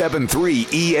7-3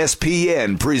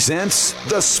 ESPN presents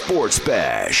The Sports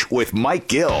Bash with Mike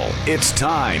Gill. It's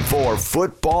time for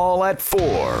Football at 4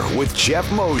 with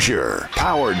Goeff Mosher,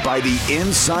 powered by the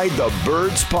Inside the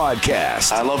Birds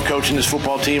podcast. I love coaching this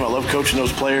football team. I love coaching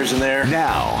those players in there.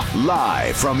 Now,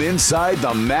 live from inside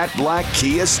the Matt Black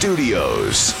Kia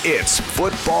Studios, it's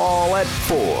Football at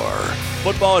 4.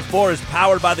 Football at 4 is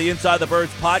powered by the Inside the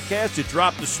Birds podcast. It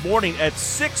dropped this morning at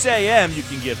 6 a.m. You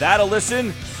can give that a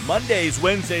listen. Mondays,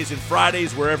 Wednesdays, and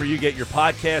Fridays, wherever you get your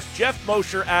podcast. Goeff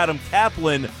Mosher, Adam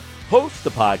Kaplan hosts the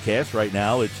podcast right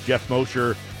now. It's Goeff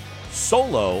Mosher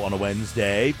solo on a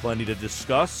Wednesday. Plenty to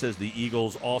discuss as the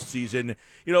Eagles all season.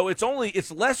 You know,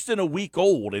 it's less than a week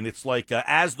old, and it's like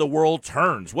as the world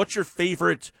turns. What is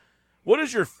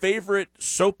your favorite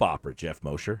soap opera, Goeff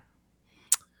Mosher?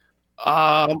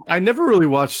 I never really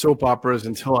watched soap operas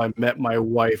until I met my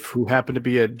wife, who happened to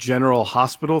be at General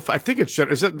Hospital. I think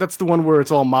that's the one where it's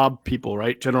all mob people,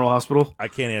 right? General Hospital. I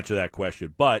can't answer that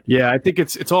question, but yeah, I think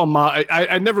it's all mob.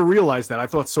 I never realized that. I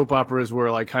thought soap operas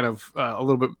were like kind of a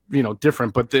little bit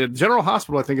different, but the General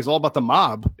Hospital I think is all about the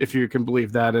mob, if you can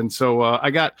believe that. And so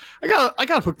I got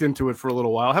hooked into it for a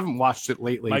little while. I haven't watched it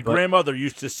lately. My grandmother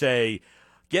used to say,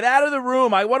 "Get out of the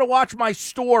room! I want to watch my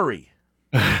story."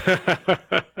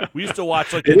 We used to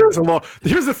watch like here's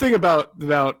the thing about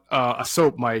a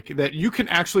soap, Mike, that you can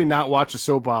actually not watch a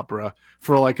soap opera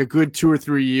for like a good 2 or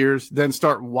 3 years, then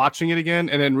start watching it again,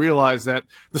 and then realize that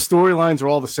the storylines are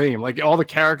all the same. Like all the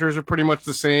characters are pretty much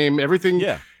the same. Everything,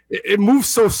 yeah. It moves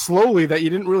so slowly that you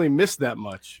didn't really miss that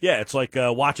much. Yeah, it's like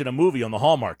watching a movie on the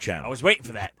Hallmark Channel. I was waiting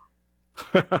for that.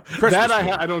 That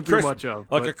I don't do much of.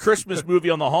 Like a Christmas movie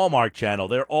on the Hallmark Channel.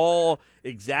 They're all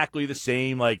exactly the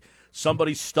same. Like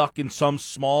somebody's stuck in some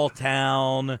small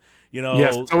town,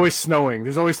 Yes, it's always snowing.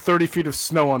 There's always 30 feet of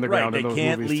snow on the ground in those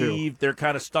movies, too. They can't leave. They're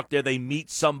kind of stuck there. They meet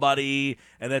somebody,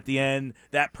 and at the end,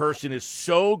 that person is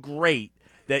so great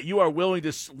that you are willing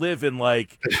to live in,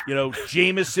 like,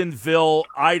 Jamesonville,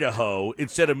 Idaho,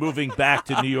 instead of moving back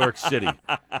to New York City.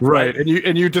 Right,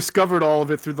 and you discovered all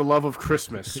of it through the love of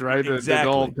Christmas, right?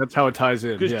 Exactly. That's how it ties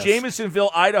in. Because Jamesonville,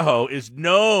 Idaho is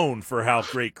known for how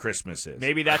great Christmas is.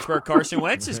 Maybe that's where Carson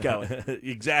Wentz is going.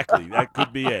 Exactly. That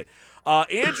could be it.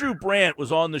 Andrew Brandt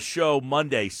was on the show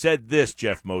Monday, said this,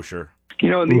 Goeff Mosher.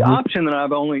 The option that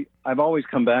I've always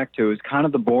come back to is kind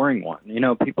of the boring one.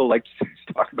 People like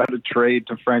to talk about a trade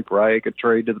to Frank Reich, a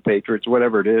trade to the Patriots,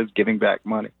 whatever it is, giving back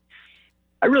money.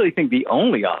 I really think the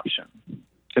only option,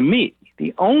 to me,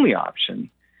 is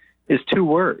 2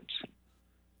 words.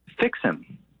 Fix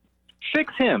him.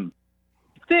 Fix him.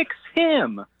 Fix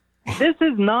him. This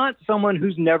is not someone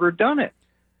who's never done it.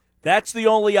 That's the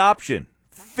only option.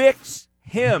 Fix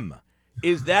him.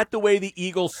 Is that the way the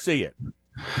Eagles see it?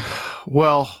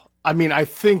 Well, I mean, I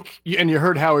think, and you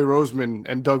heard Howie Roseman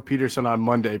and Doug Peterson on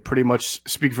Monday pretty much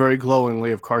speak very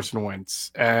glowingly of Carson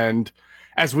Wentz. And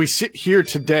as we sit here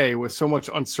today with so much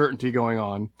uncertainty going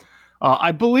on,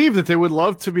 I believe that they would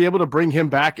love to be able to bring him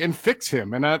back and fix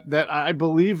him. And that I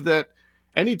believe that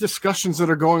any discussions that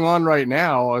are going on right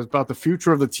now about the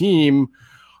future of the team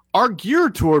are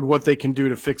geared toward what they can do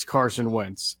to fix Carson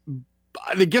Wentz.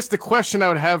 I guess the question I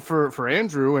would have for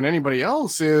Andrew and anybody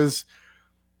else is,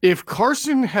 if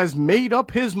Carson has made up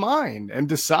his mind and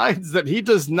decides that he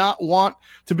does not want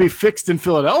to be fixed in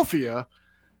Philadelphia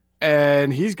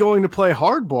and he's going to play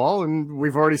hardball, and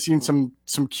we've already seen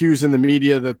some cues in the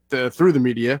media that through the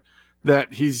media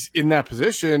that he's in that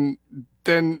position,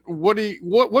 then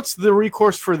what's the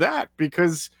recourse for that?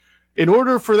 Because in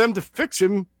order for them to fix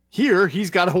him here, he's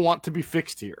got to want to be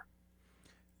fixed here.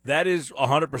 That is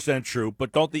 100% true,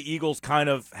 but don't the Eagles kind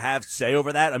of have say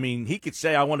over that? I mean, he could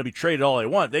say, I want to be traded all I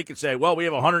want. They could say, well, we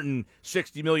have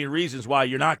 160 million reasons why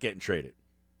you're not getting traded.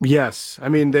 Yes. I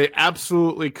mean, they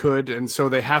absolutely could, and so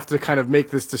they have to kind of make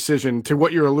this decision to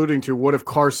what you're alluding to. What if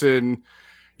Carson,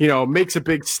 makes a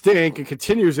big stink and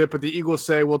continues it, but the Eagles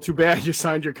say, well, too bad you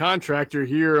signed your contract, you're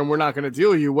here, and we're not going to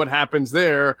deal you. What happens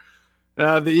there?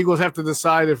 The Eagles have to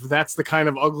decide if that's the kind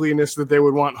of ugliness that they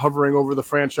would want hovering over the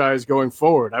franchise going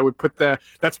forward. I would put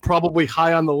that's probably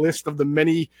high on the list of the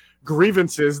many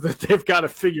grievances that they've got to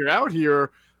figure out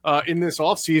here in this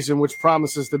offseason, which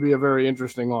promises to be a very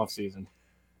interesting offseason.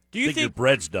 Do you think your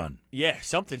bread's done? Yeah,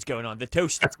 something's going on. The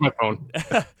toast. That's my phone.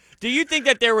 Do you think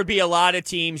that there would be a lot of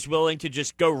teams willing to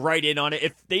just go right in on it?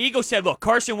 If the Eagles said, look,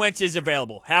 Carson Wentz is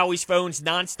available, Howie's phone's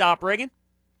nonstop ringing?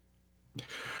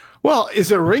 Well,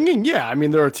 is it ringing? Yeah. I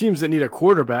mean, there are teams that need a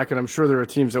quarterback, and I'm sure there are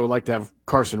teams that would like to have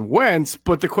Carson Wentz.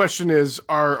 But the question is,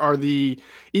 are the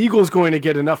Eagles going to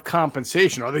get enough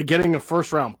compensation? Are they getting a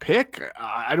first-round pick?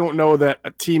 I don't know that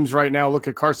teams right now look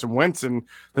at Carson Wentz and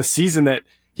the season that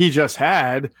he just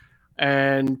had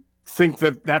and think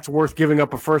that that's worth giving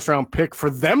up a first-round pick for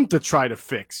them to try to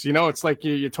fix. It's like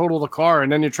you total the car and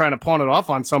then you're trying to pawn it off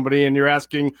on somebody and you're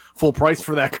asking full price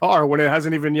for that car when it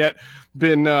hasn't even yet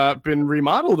been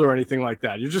remodeled or anything like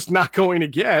that. You're just not going to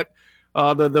get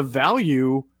the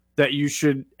value that you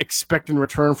should expect in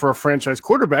return for a franchise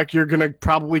quarterback. You're going to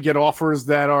probably get offers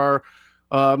that are,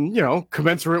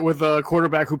 commensurate with a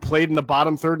quarterback who played in the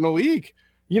bottom third in the league.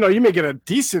 You may get a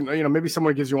decent, maybe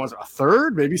someone gives you a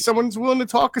third, maybe someone's willing to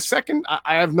talk a second.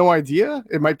 I have no idea.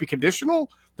 It might be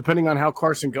conditional depending on how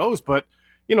Carson goes, but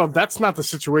that's not the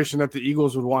situation that the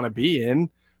Eagles would want to be in,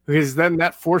 because then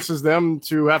that forces them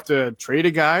to have to trade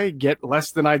a guy, get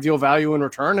less than ideal value in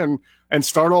return, and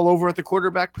start all over at the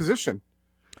quarterback position.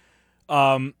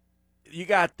 You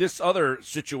got this other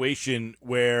situation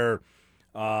where,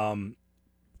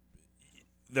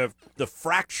 the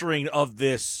fracturing of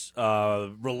this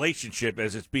relationship,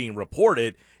 as it's being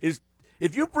reported, is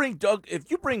if you bring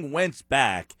Wentz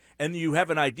back and you have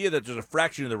an idea that there's a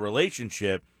fraction of the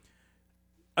relationship,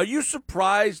 are you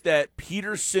surprised that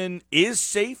Peterson is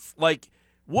safe? Like,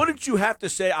 wouldn't you have to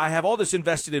say, I have all this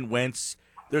invested in Wentz,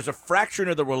 there's a fraction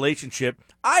of the relationship,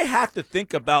 I have to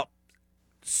think about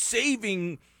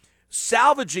salvaging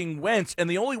Wentz, and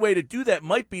the only way to do that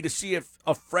might be to see if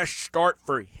a fresh start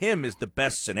for him is the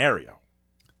best scenario.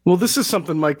 Well, this is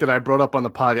something, Mike, that I brought up on the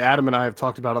pod. Adam and I have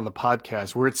talked about on the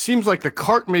podcast, where it seems like the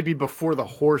cart may be before the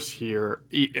horse here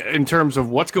in terms of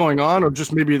what's going on, or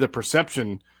just maybe the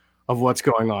perception of what's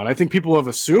going on. I think people have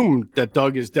assumed that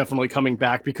Doug is definitely coming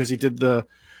back because he did the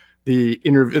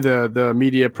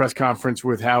media press conference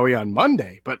with Howie on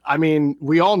Monday. But I mean,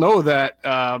 we all know that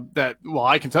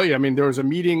I can tell you, I mean, there was a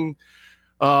meeting,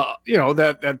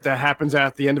 that happens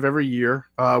at the end of every year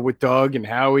with Doug and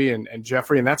Howie and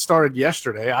Jeffrey, and that started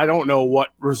yesterday. I don't know what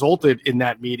resulted in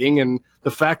that meeting, and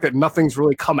the fact that nothing's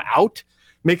really come out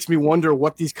makes me wonder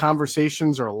what these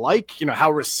conversations are like,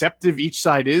 how receptive each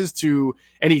side is to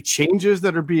any changes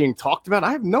that are being talked about.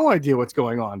 I have no idea what's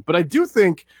going on, but I do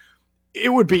think it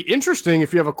would be interesting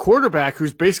if you have a quarterback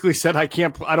who's basically said, I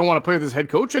don't want to play with this head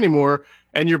coach anymore,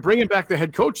 and you're bringing back the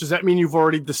head coach. Does that mean you've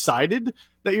already decided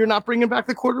that you're not bringing back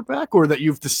the quarterback, or that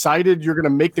you've decided you're going to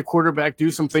make the quarterback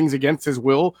do some things against his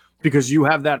will because you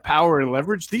have that power and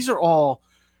leverage? These are all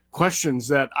questions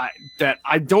that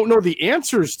I don't know the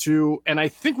answers to, and I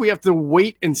think we have to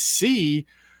wait and see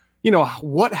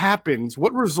what happens,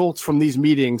 what results from these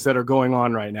meetings that are going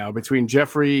on right now between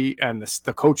Jeffrey and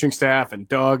the coaching staff and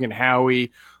Doug and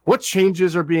Howie. What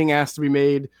changes are being asked to be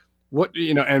made? What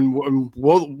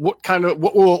will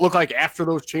it look like after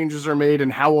those changes are made,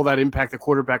 and how will that impact the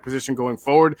quarterback position going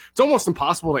forward? It's almost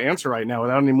impossible to answer right now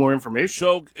without any more information.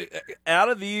 So out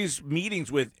of these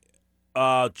meetings with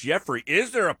Jeffrey,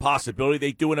 is there a possibility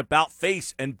they do an about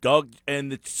face and Doug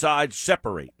and the sides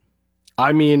separate?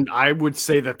 I mean, I would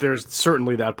say that there's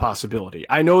certainly that possibility.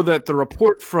 I know that the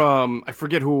report from, I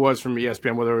forget who it was from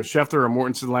ESPN, whether it was Schefter or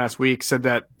Mortensen last week, said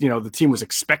that, the team was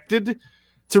expected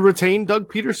to retain Doug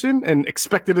Peterson, and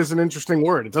expected is an interesting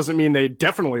word. It doesn't mean they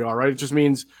definitely are, right? It just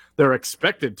means they're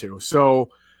expected to. So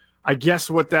I guess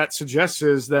what that suggests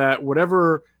is that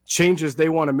whatever changes they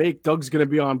want to make, Doug's going to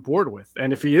be on board with.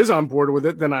 And if he is on board with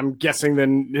it, then I'm guessing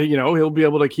he'll be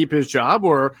able to keep his job,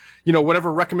 or,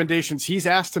 whatever recommendations he's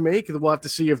asked to make, we'll have to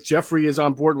see if Jeffrey is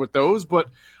on board with those. But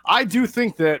I do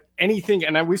think that anything,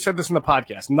 and we said this in the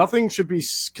podcast, nothing should be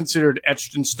considered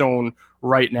etched in stone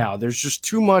right now. There's just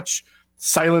too much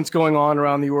silence going on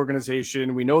around the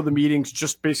organization. We know the meetings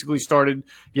just basically started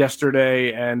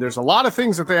yesterday, and there's a lot of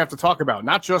things that they have to talk about,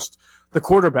 not just the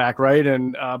quarterback, right?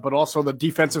 And but also the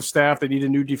defensive staff. They need a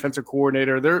new defensive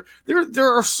coordinator. There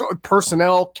are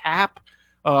personnel, cap,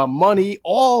 money.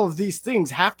 All of these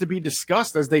things have to be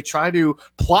discussed as they try to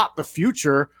plot the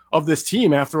future of this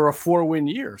team after a 4-win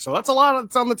year. So that's a lot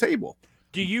that's on the table.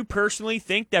 Do you personally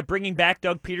think that bringing back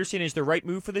Doug Peterson is the right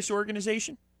move for this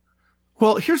organization?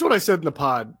 Well, here's what I said in the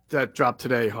pod that dropped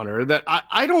today, Hunter, that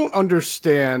I don't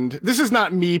understand. This is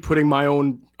not me putting my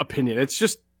own opinion. It's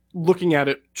just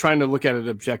trying to look at it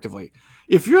objectively.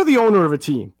 If you're the owner of a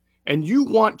team and you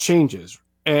want changes,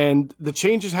 and the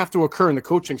changes have to occur in the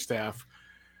coaching staff,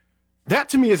 that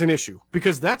to me is an issue,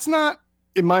 because that's not,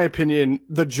 in my opinion,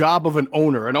 the job of an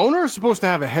owner. An owner is supposed to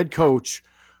have a head coach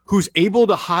who's able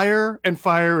to hire and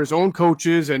fire his own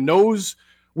coaches and knows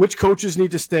which coaches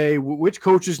need to stay, which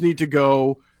coaches need to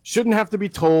go, shouldn't have to be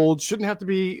told, shouldn't have to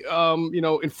be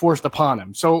enforced upon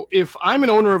him. So if I'm an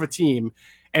owner of a team,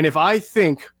 and if I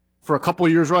think for a couple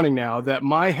of years running now that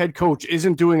my head coach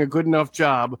isn't doing a good enough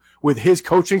job with his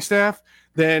coaching staff,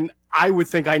 then I would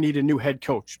think I need a new head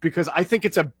coach, because I think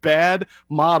it's a bad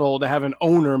model to have an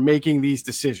owner making these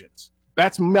decisions.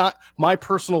 That's not my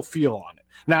personal feel on it.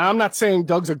 Now, I'm not saying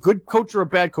Doug's a good coach or a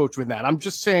bad coach with that. I'm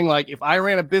just saying, like, if I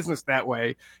ran a business that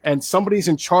way and somebody's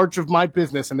in charge of my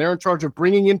business and they're in charge of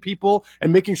bringing in people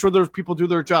and making sure those people do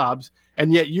their jobs,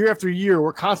 and yet year after year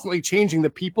we're constantly changing the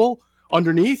people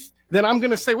underneath, then I'm going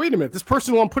to say, wait a minute, this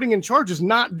person who I'm putting in charge is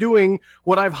not doing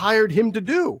what I've hired him to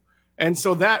do. And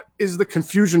so that is the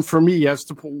confusion for me as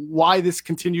to why this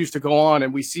continues to go on.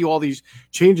 And we see all these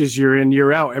changes year in,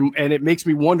 year out. And it makes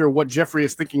me wonder what Jeffrey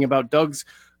is thinking about Doug's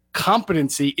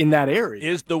competency in that area.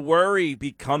 Is the worry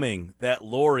becoming that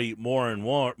Lurie more and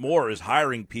more is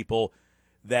hiring people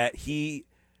that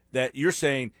you're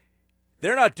saying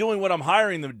they're not doing what I'm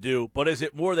hiring them to do, but is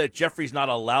it more that Jeffrey's not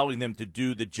allowing them to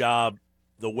do the job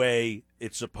the way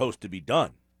it's supposed to be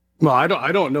done? Well,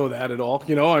 I don't know that at all.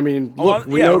 I mean, look,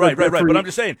 we know right. Jeffrey... But I'm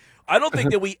just saying, I don't think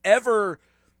that we ever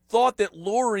thought that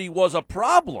Lurie was a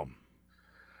problem.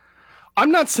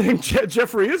 I'm not saying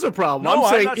Jeffrey is a problem. No,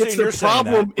 I'm saying not it's saying a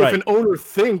problem right. if an owner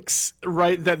thinks,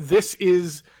 right, that this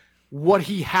is what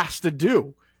he has to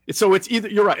do. So it's either,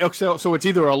 you're right. So it's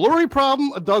either a Lurie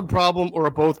problem, a Doug problem, or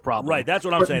a both problem. Right. That's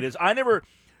what I'm saying. Is I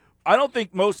don't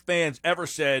think most fans ever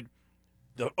said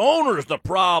the owner's the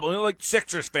problem. Like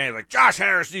Sixers fans, like Josh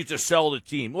Harris needs to sell the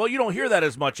team. Well, you don't hear that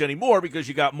as much anymore because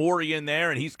you got Morey in there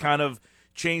and he's kind of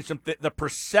changed the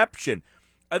perception.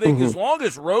 I think as long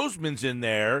as Roseman's in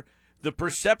there, the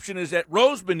perception is that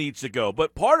Roseman needs to go.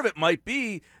 But part of it might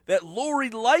be that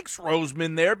Lurie likes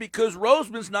Roseman there because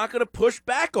Roseman's not going to push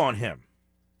back on him.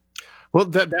 Well,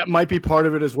 that might be part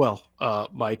of it as well,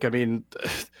 Mike. I mean,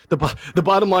 the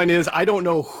bottom line is I don't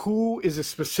know who is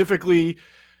specifically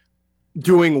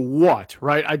doing what,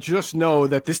 right? I just know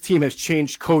that this team has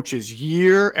changed coaches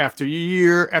year after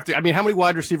year after. I mean, how many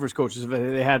wide receivers coaches have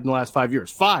they had in the last 5 years?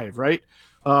 5, right?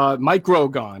 Mike Groh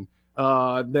gone.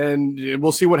 Then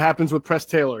we'll see what happens with Press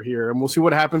Taylor here, and we'll see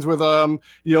what happens with the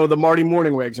Marty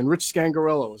Morningwigs and Rich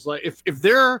Scangarellos. Like if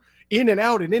they're in and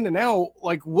out,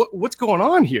 like what's going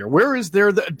on here? Where is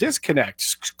there the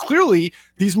disconnect? Clearly,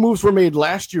 these moves were made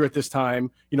last year at this time.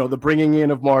 The bringing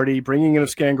in of Marty, bringing in of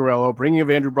Scangarello, bringing of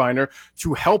Andrew Briner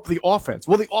to help the offense.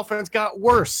 Well, the offense got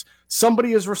worse.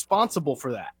 Somebody is responsible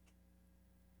for that.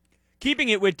 Keeping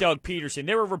it with Doug Peterson,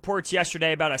 there were reports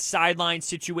yesterday about a sideline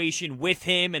situation with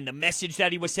him and the message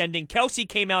that he was sending. Kelsey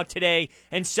came out today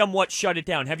and somewhat shut it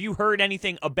down. Have you heard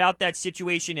anything about that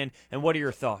situation, and what are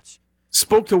your thoughts?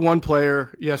 Spoke to one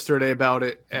player yesterday about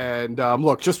it, and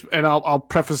look, I'll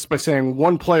preface by saying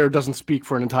one player doesn't speak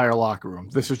for an entire locker room.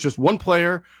 This is just one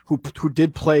player who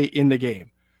did play in the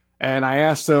game, and I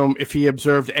asked him if he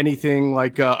observed anything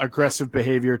like aggressive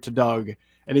behavior to Doug,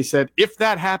 and he said if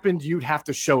that happened, you'd have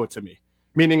to show it to me,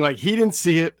 meaning like he didn't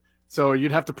see it, so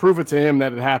you'd have to prove it to him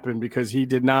that it happened because he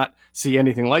did not see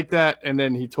anything like that. And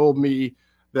then he told me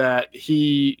that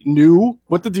he knew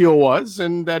what the deal was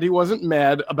and that he wasn't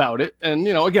mad about it. And,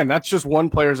 again, that's just one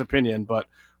player's opinion, but,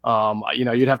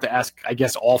 you'd have to ask, I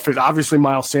guess, obviously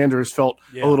Miles Sanders felt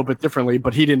a little bit differently,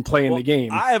 but he didn't play in the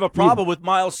game. I have a problem with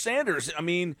Miles Sanders. I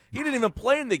mean, he didn't even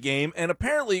play in the game and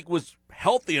apparently was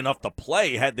healthy enough to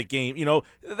play, had the game.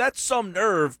 That's some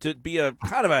nerve to be a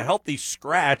kind of a healthy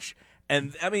scratch.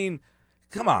 And, I mean,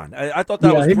 come on. I thought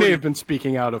that was he may have been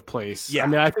speaking out of place. Yeah. I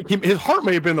mean, I think his heart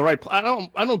may have been the right place.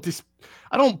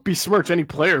 I don't besmirch any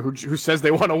player who says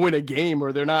they want to win a game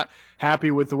or they're not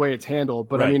happy with the way it's handled.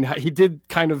 But right. I mean, he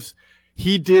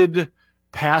did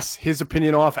pass his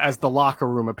opinion off as the locker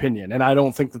room opinion, and I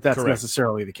don't think that's Correct.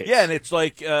 necessarily the case. Yeah, and it's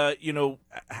like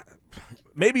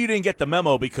maybe you didn't get the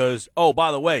memo because, oh,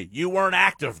 by the way, you weren't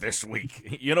active this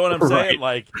week. You know what I'm saying?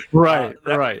 Like, right.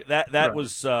 That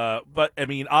was, but I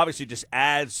mean, obviously, just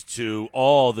adds to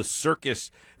all the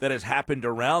circus that has happened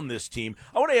around this team.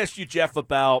 I want to ask you, Jeff,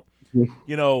 about,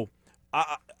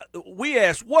 we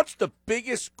asked, what's the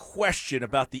biggest question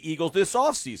about the Eagles this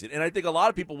offseason? And I think a lot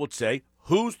of people would say,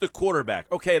 who's the quarterback?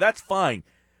 Okay, that's fine.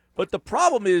 But the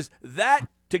problem is that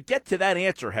to get to that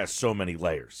answer has so many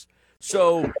layers.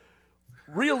 So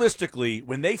realistically,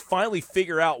 when they finally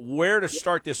figure out where to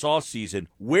start this offseason,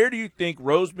 where do you think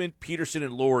Roseman, Peterson,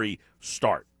 and Lurie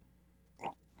start?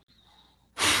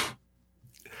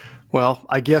 Well,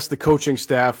 I guess the coaching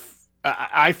staff,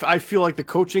 I feel like the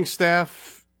coaching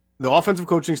staff, the offensive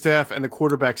coaching staff, and the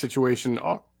quarterback situation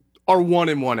are 1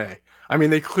 and 1A. I mean,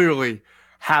 they clearly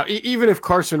have, even if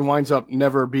Carson winds up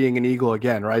never being an Eagle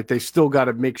again, right? They still got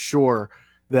to make sure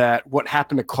that what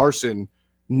happened to Carson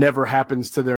never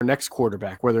happens to their next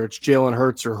quarterback, whether it's Jalen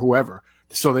Hurts or whoever.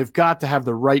 So they've got to have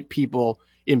the right people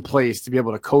in place to be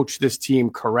able to coach this team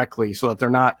correctly so that they're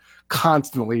not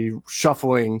constantly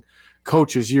shuffling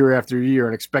coaches year after year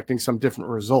and expecting some different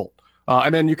result.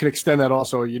 And then you can extend that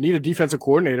also. You need a defensive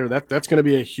coordinator. That's going to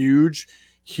be a huge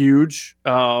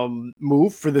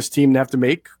move for this team to have to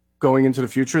make going into the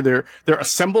future. They're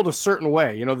assembled a certain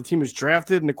way. You know, the team has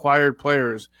drafted and acquired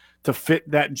players to fit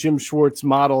that Jim Schwartz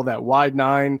model, that wide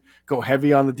nine, go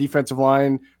heavy on the defensive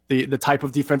line, the type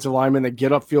of defensive lineman that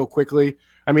get upfield quickly.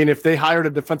 I mean, if they hired a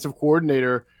defensive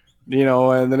coordinator, you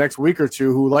know, in the next week or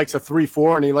two who likes a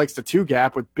 3-4 and he likes the 2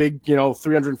 gap with big,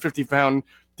 350-pound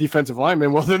defensive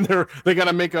linemen, well, then they got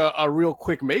to make a real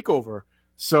quick makeover.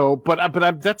 So, but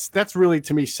that's really,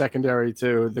 to me, secondary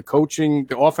to the coaching,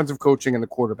 the offensive coaching, and the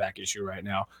quarterback issue right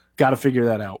now. Got to figure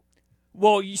that out.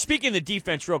 Well, speaking of the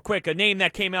defense real quick, a name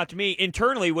that came out to me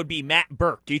internally would be Matt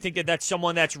Burke. Do you think that that's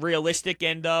someone that's realistic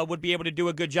and would be able to do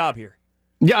a good job here?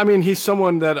 Yeah, I mean, he's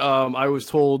someone that I was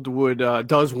told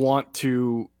does want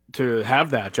to have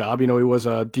that job. You know, he was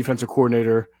a defensive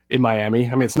coordinator in Miami.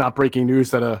 I mean, it's not breaking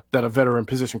news that a veteran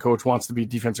position coach wants to be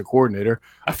defensive coordinator.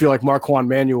 I feel like Marquand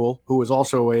Manuel, who was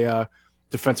also a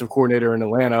defensive coordinator in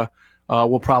Atlanta,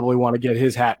 will probably want to get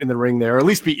his hat in the ring there, or at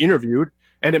least be interviewed.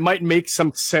 And it might make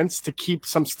some sense to keep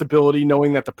some stability,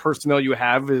 knowing that the personnel you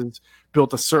have is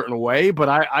built a certain way. But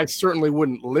I certainly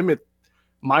wouldn't limit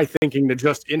my thinking to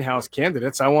just in-house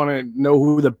candidates. I want to know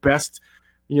who the best,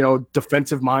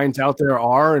 defensive minds out there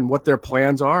are and what their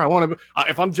plans are. I want to,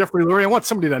 if I'm Jeffrey Lurie, I want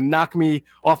somebody to knock me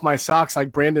off my socks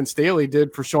like Brandon Staley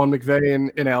did for Sean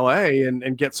McVay in LA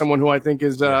and get someone who I think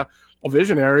is a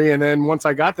visionary. And then once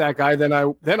I got that guy, then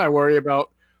I worry about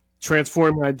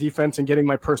transforming my defense and getting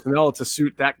my personnel to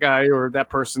suit that guy or that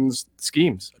person's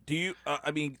schemes. Do you,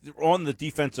 on the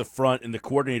defensive front and the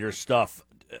coordinator stuff,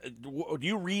 do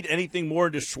you read anything more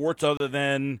into Schwartz other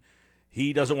than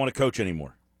he doesn't want to coach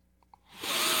anymore?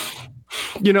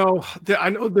 I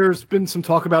know there's been some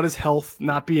talk about his health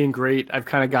not being great. I've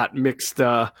kind of got mixed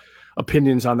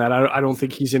opinions on that. I don't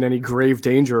think he's in any grave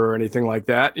danger or anything like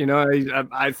that.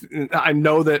 I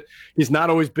know that he's not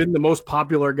always been the most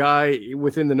popular guy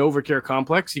within the NovaCare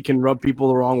complex. He can rub people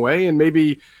the wrong way, and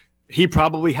maybe he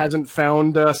probably hasn't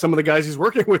found some of the guys he's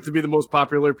working with to be the most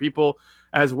popular people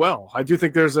as well. I do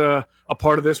think there's a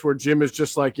part of this where Jim is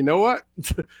just like, you know what,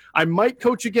 I might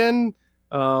coach again,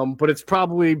 but it's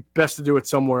probably best to do it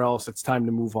somewhere else. It's time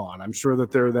to move on. I'm sure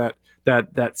that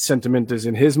that sentiment is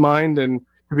in his mind. And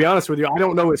to be honest with you, I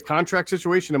don't know his contract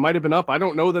situation. It might have been up. I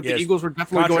don't know that the Eagles were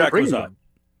definitely going to bring him up.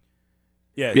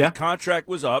 Yeah, the contract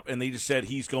was up, and they just said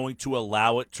he's going to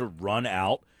allow it to run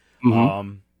out.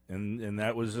 Mm-hmm. And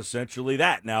that was essentially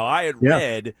that. Now, I had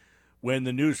read when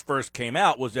the news first came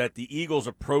out was that the Eagles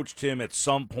approached him at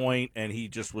some point, and he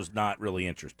just was not really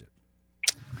interested.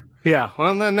 Yeah,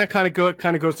 well, then that kind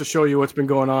of goes to show you what's been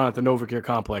going on at the NovaCare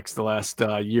complex the last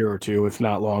year or two, if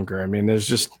not longer. I mean, there's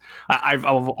just I've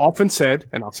often said,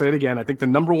 and I'll say it again, I think the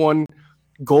number one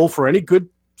goal for any good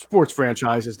sports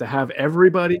franchise is to have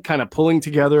everybody kind of pulling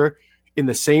together in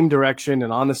the same direction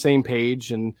and on the same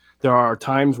page. And there are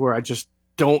times where I just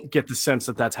don't get the sense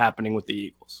that that's happening with the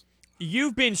Eagles.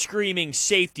 You've been screaming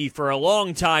safety for a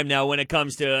long time now when it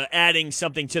comes to adding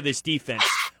something to this defense.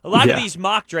 A lot of these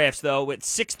mock drafts, though, with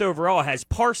 6th overall, has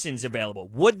Parsons available.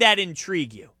 Would that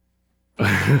intrigue you?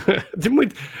 Didn't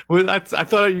we? I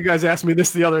thought you guys asked me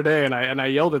this the other day, and I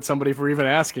yelled at somebody for even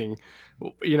asking.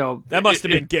 That must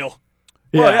have been Gil.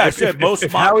 Yeah, I said most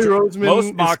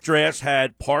mock drafts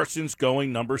had Parsons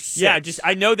going number 6. Yeah,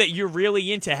 I know that you're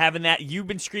really into having that. You've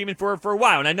been screaming for it for a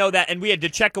while, and I know that. And we had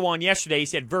DeCecco on yesterday. He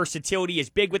said versatility is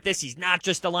big with this. He's not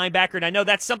just a linebacker, and I know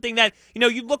that's something that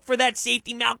you look for that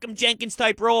safety Malcolm Jenkins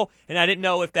type role. And I didn't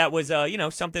know if that was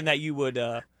something that you would.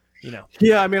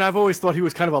 Yeah, I mean, I've always thought he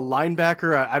was kind of a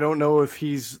linebacker. I don't know if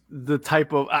he's the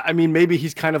type of. I mean, maybe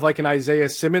he's kind of like an Isaiah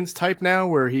Simmons type now,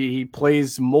 where he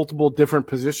plays multiple different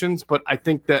positions. But I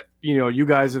think that you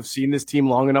guys have seen this team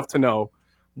long enough to know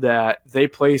that they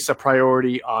place a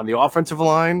priority on the offensive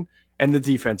line and the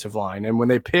defensive line. And when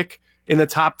they pick in the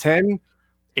top 10,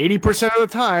 80% of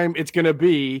the time, it's going to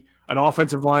be an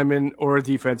offensive lineman or a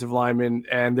defensive lineman.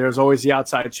 And there's always the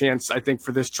outside chance, I think,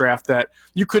 for this draft that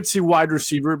you could see wide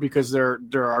receiver because there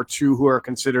are 2 who are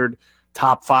considered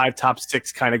top 5, top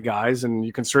 6 kind of guys. And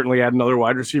you can certainly add another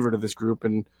wide receiver to this group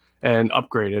and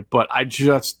upgrade it. But I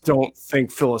just don't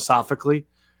think philosophically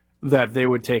that they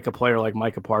would take a player like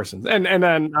Micah Parsons. And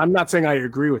I'm not saying I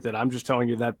agree with it. I'm just telling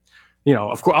you that,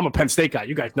 of course, I'm a Penn State guy.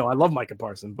 You guys know I love Micah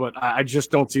Parsons, but I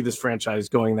just don't see this franchise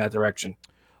going that direction.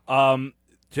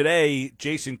 Today,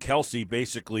 Jason Kelsey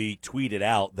basically tweeted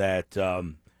out that,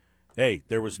 hey,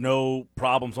 there was no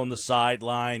problems on the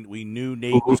sideline. We knew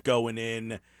Nate was going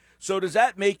in. So does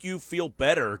that make you feel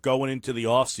better going into the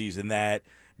offseason that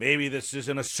maybe this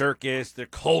isn't a circus, the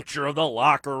culture of the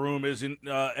locker room isn't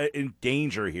in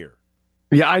danger here?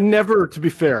 Yeah, to be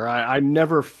fair, I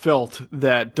never felt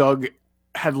that Doug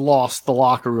had lost the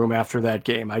locker room after that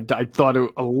game. I thought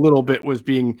a little bit was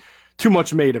being too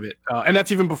much made of it. And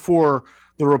that's even before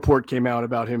the report came out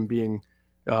about him being,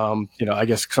 I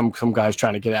guess some guys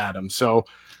trying to get at him. So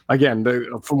again,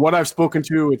 from what I've spoken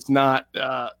to, it's not,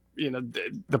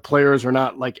 the players are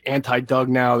not like anti-Doug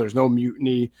now. There's no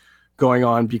mutiny going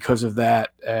on because of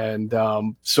that. And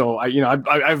so I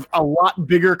have a lot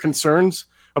bigger concerns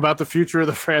about the future of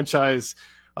the franchise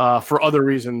for other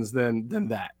reasons than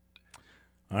that.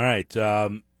 All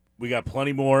right. We got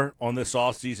plenty more on this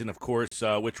offseason, of course,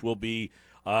 which will be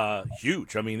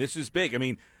huge. I mean, this is big. I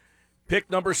mean, pick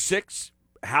number 6,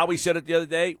 Howie said it the other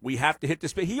day, we have to hit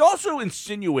this big. He also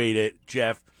insinuated,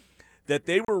 Jeff, that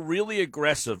they were really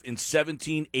aggressive in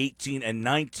 17, 18, and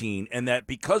 19, and that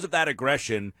because of that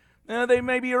aggression, they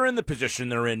maybe are in the position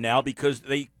they're in now because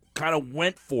they kind of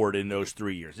went for it in those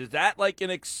 3 years. Is that like an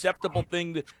acceptable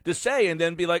thing to say and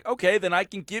then be like, okay, then I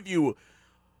can give you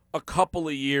a couple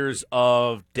of years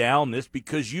of downness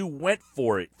because you went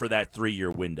for it for that 3-year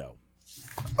window?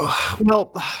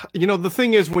 Well, the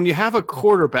thing is, when you have a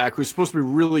quarterback who's supposed to be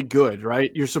really good,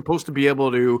 right, you're supposed to be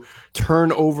able to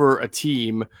turn over a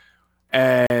team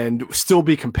and still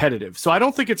be competitive. So I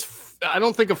don't think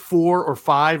a 4 or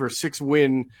 5 or 6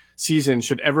 win season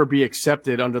should ever be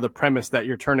accepted under the premise that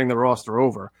you're turning the roster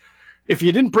over. If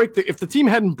the team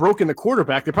hadn't broken the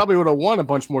quarterback, they probably would have won a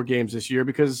bunch more games this year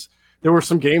because there were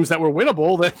some games that were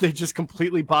winnable that they just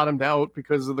completely bottomed out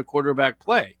because of the quarterback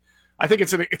play. I think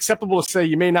it's acceptable to say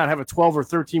you may not have a 12 or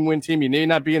 13 win team. You may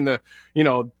not be in the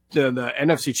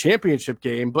NFC Championship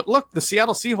game, but look, the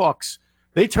Seattle Seahawks,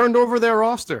 they turned over their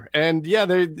roster, and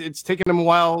it's taken them a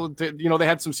while. They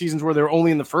had some seasons where they were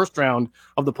only in the first round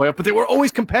of the playoff, but they were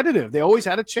always competitive. They always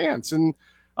had a chance, and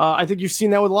I think you've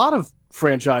seen that with a lot of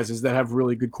franchises that have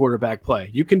really good quarterback play.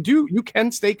 You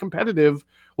can stay competitive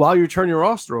while you turn your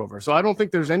roster over. So I don't think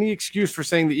there's any excuse for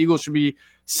saying the Eagles should be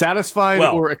satisfied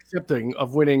or accepting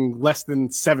of winning less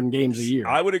than 7 games a year.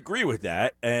 I would agree with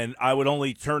that, and I would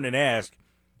only turn and ask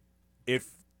if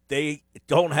they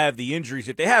don't have the injuries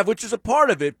that they have, which is a part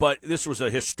of it, but this was a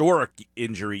historic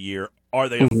injury year. Are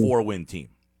they a 4-win team?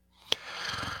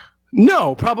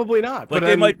 No, probably not. But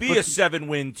they might be a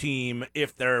 7-win team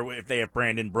if they have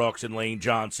Brandon Brooks and Lane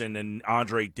Johnson and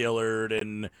Andre Dillard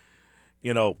and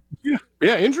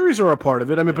Yeah, injuries are a part of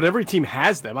it. I mean, but every team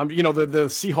has them. The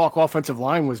Seahawk offensive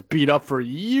line was beat up for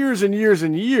years and years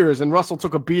and years, and Russell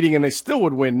took a beating, and they still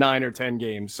would win 9 or 10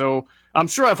 games. So I'm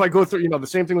sure if I go through, the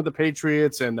same thing with the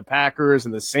Patriots and the Packers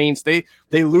and the Saints, they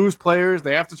lose players.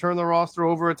 They have to turn the roster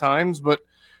over at times, but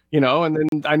and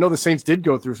then I know the Saints did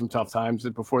go through some tough times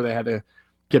before they had to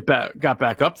got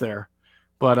back up there.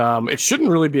 But it shouldn't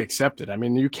really be accepted. I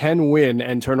mean, you can win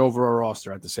and turn over a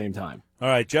roster at the same time. All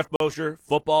right, Goeff Mosher,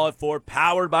 Football at 4,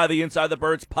 powered by the Inside the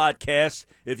Birds podcast.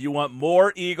 If you want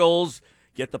more Eagles,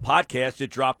 get the podcast.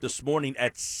 It dropped this morning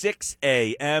at 6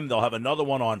 a.m. They'll have another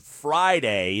one on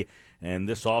Friday. And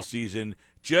this offseason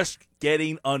just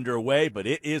getting underway, but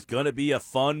it is going to be a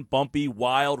fun, bumpy,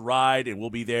 wild ride, and we'll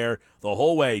be there the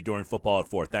whole way during Football at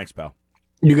 4. Thanks, pal.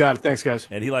 You got it. Thanks, guys.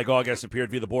 And he, like August,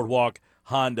 appeared via the Boardwalk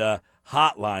Honda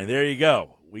hotline. There you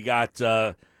go. We got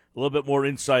a little bit more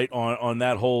insight on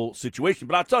that whole situation.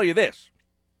 But I'll tell you this,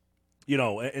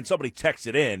 and somebody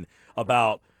texted in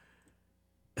about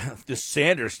this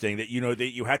Sanders thing that,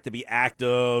 that you have to be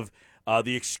active.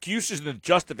 The excuses and the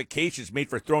justifications made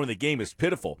for throwing the game is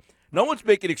pitiful. No one's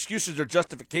making excuses or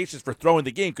justifications for throwing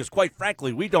the game because, quite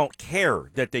frankly, we don't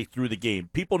care that they threw the game.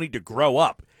 People need to grow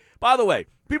up. By the way,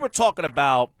 people are talking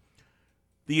about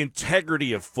the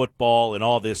integrity of football and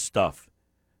all this stuff.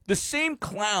 The same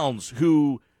clowns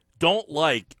who don't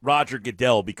like Roger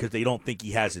Goodell because they don't think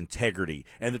he has integrity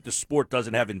and that the sport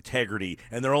doesn't have integrity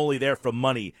and they're only there for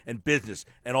money and business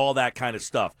and all that kind of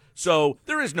stuff. So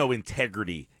there is no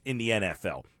integrity in the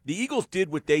NFL. The Eagles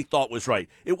did what they thought was right.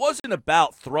 It wasn't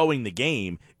about throwing the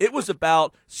game. It was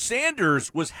about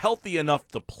Sanders was healthy enough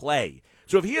to play.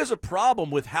 So if he has a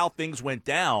problem with how things went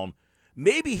down,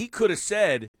 maybe he could have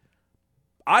said,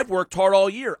 I've worked hard all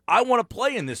year. I want to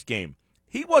play in this game.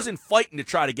 He wasn't fighting to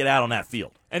try to get out on that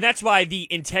field. And that's why the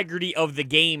integrity of the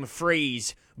game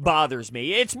phrase bothers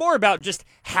me. It's more about just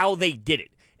how they did it.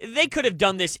 They could have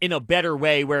done this in a better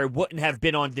way where it wouldn't have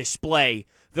been on display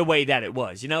the way that it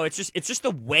was. It's just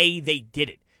the way they did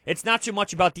it. It's not so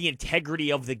much about the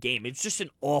integrity of the game. It's just an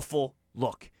awful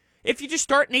look. If you just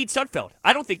start Nate Sudfeld,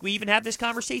 I don't think we even have this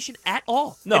conversation at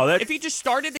all. No, if he just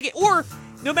started the game, or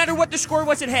no matter what the score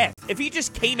was at half, if he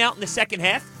just came out in the second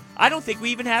half, I don't think we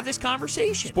even have this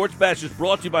conversation. Sports Bash is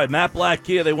brought to you by Matt Black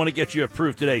Kia. They want to get you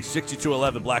approved today.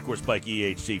 6211 Black Horse Pike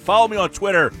EHC. Follow me on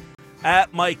Twitter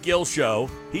at Mike Gill Show.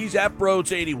 He's at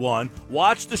Brodes81.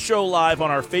 Watch the show live on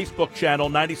our Facebook channel,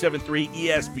 97.3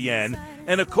 ESPN.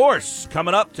 And, of course,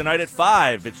 coming up tonight at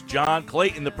 5, it's John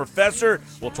Clayton, the professor.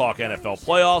 We'll talk NFL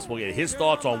playoffs. We'll get his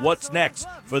thoughts on what's next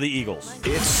for the Eagles.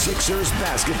 It's Sixers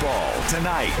basketball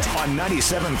tonight on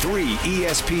 97.3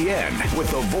 ESPN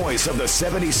with the voice of the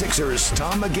 76ers,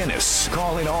 Tom McGinnis,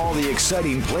 calling all the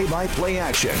exciting play-by-play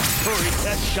action. Curry,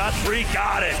 that shot three,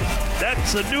 got it.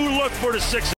 That's a new look for the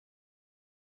Sixers.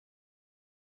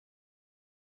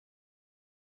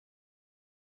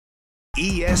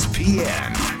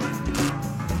 ESPN.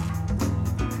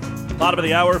 Bottom of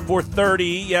the hour,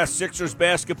 4:30. Yes, Sixers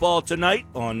basketball tonight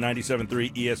on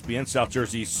 97.3 ESPN, South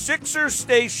Jersey Sixers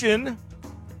station.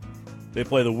 They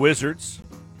play the Wizards.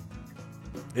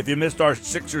 If you missed our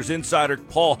Sixers insider,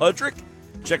 Paul Hudrick,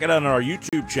 check it out on our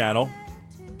YouTube channel.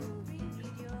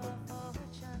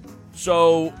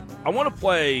 So I want to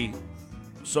play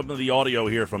some of the audio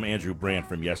here from Andrew Brandt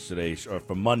from yesterday's or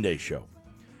from Monday's show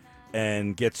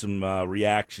and get some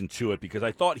reaction to it because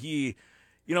I thought he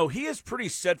is pretty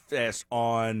steadfast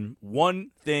on one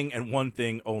thing and one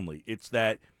thing only. It's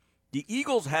that the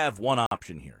Eagles have one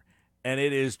option here, and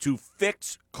it is to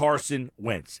fix Carson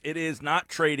Wentz. It is not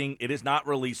trading. It is not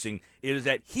releasing. It is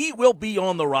that he will be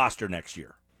on the roster next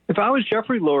year. If I was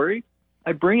Jeffrey Lurie,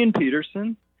 I'd bring in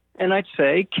Peterson, and I'd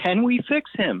say, can we fix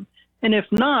him? And if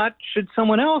not, should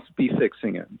someone else be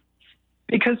fixing him?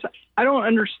 Because I don't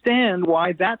understand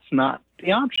why that's not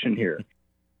the option here.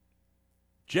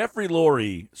 Jeffrey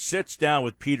Lurie sits down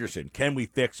with Peterson. Can we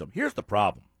fix him? Here's the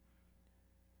problem.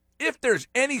 If there's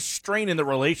any strain in the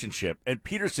relationship and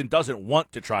Peterson doesn't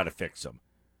want to try to fix him,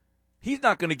 he's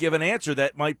not going to give an answer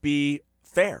that might be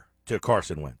fair to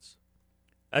Carson Wentz.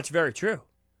 That's very true.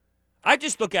 I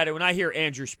just look at it when I hear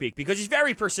Andrew speak because he's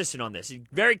very persistent on this.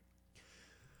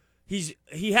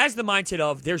 He has the mindset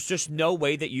of there's just no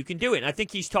way that you can do it. And I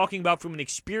think he's talking about from an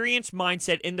experienced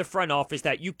mindset in the front office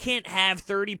that you can't have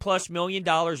 $30+ million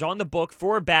on the book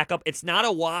for a backup. It's not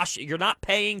a wash. You're not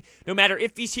paying no matter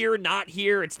if he's here or not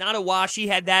here. It's not a wash. He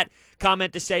had that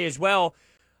comment to say as well.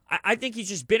 I think he's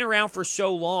just been around for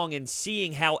so long and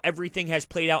seeing how everything has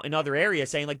played out in other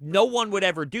areas, saying like no one would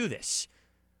ever do this.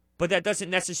 But that doesn't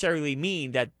necessarily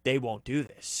mean that they won't do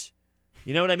this.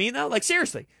 You know what I mean, though? Like,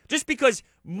 seriously. Just because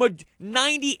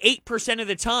 98% of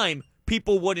the time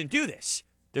people wouldn't do this,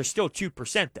 there's still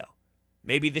 2%, though.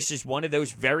 Maybe this is one of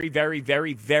those very, very,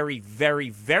 very, very,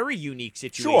 very, very unique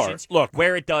situations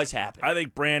where it does happen. I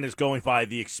think Brand is going by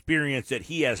the experience that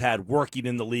he has had working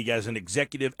in the league as an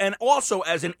executive and also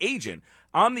as an agent.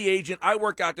 I'm the agent. I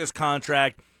work out this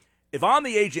contract. If I'm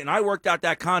the agent and I worked out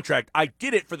that contract, I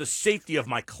did it for the safety of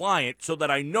my client so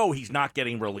that I know he's not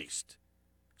getting released.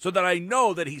 So that I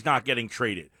know that he's not getting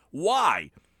traded.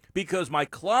 Why? Because my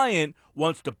client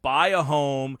wants to buy a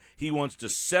home, he wants to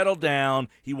settle down,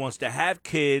 he wants to have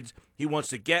kids, he wants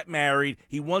to get married,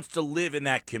 he wants to live in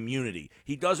that community.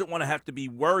 He doesn't want to have to be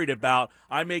worried about,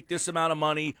 I make this amount of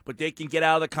money, but they can get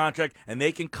out of the contract and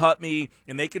they can cut me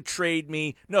and they can trade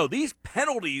me. No, these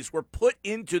penalties were put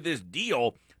into this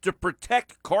deal to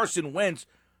protect Carson Wentz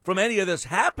from any of this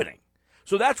happening.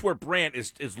 So that's where Brandt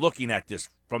is looking at this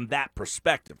from that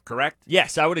perspective, correct?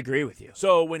 Yes, I would agree with you.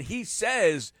 So when he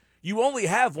says you only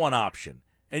have one option,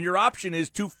 and your option is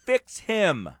to fix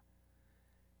him.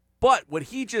 But what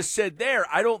he just said there,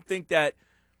 I don't think that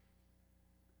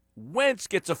Wentz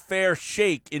gets a fair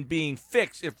shake in being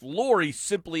fixed if Lurie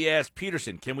simply asked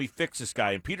Peterson, can we fix this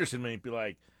guy? And Peterson may be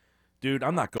like, dude,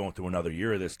 I'm not going through another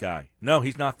year of this guy. No,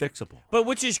 he's not fixable. But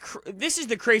this is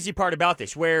the crazy part about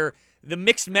this, where the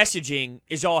mixed messaging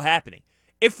is all happening.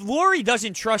 If Lurie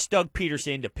doesn't trust Doug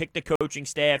Peterson to pick the coaching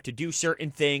staff, to do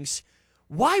certain things,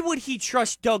 why would he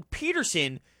trust Doug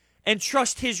Peterson and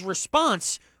trust his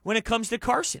response when it comes to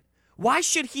Carson? Why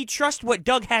should he trust what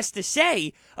Doug has to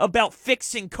say about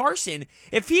fixing Carson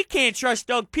if he can't trust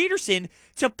Doug Peterson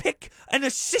to pick an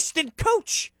assistant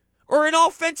coach or an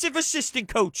offensive assistant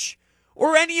coach?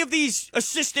 Or any of these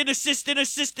assistant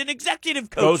executive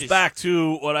coaches. Goes back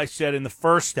to what I said in the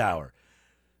first hour.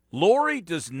 Lurie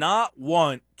does not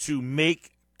want to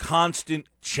make constant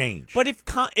change. But if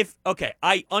okay,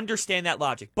 I understand that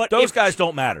logic. But those guys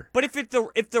don't matter. But if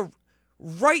the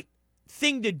right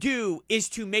thing to do is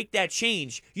to make that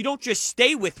change, you don't just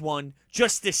stay with one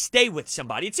just to stay with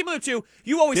somebody. It's similar to,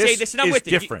 you always say this, and I'm with it.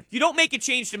 Different. You don't make a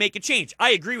change to make a change. I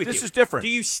agree with you. This is different. Do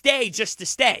you stay just to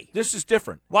stay? This is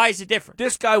different. Why is it different?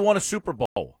 This guy won a Super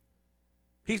Bowl.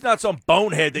 He's not some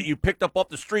bonehead that you picked up off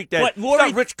the street. He's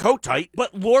not Rich Kotite.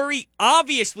 But Laurie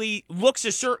obviously looks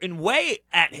a certain way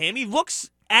at him. He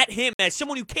looks at him as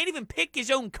someone who can't even pick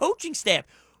his own coaching staff.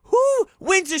 Who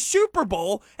wins a Super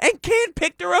Bowl and can't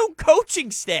pick their own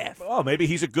coaching staff? Oh, maybe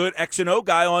he's a good X and O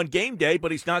guy on game day,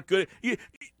 but he's not good.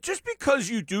 Just because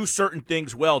you do certain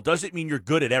things well doesn't mean you're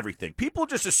good at everything. People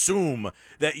just assume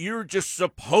that you're just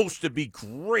supposed to be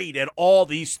great at all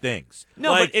these things.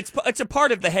 No, but it's a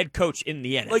part of the head coach in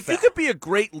the NFL. Like, you could be a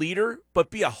great leader, but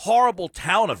be a horrible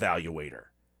town evaluator.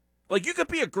 Like, you could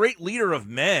be a great leader of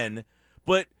men,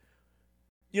 but,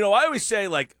 I always say,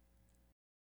 like,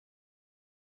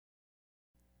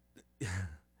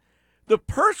 the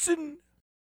person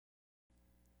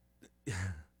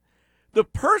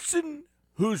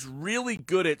who's really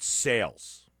good at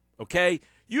sales, okay?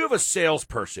 You have a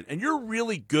salesperson, and you're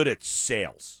really good at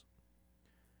sales.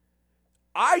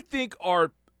 I think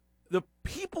the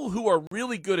people who are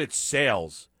really good at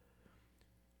sales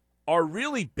are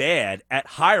really bad at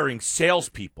hiring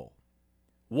salespeople.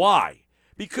 Why?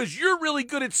 Because you're really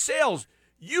good at sales.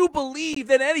 You believe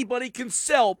that anybody can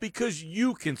sell because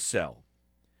you can sell.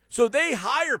 So they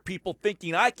hire people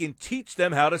thinking I can teach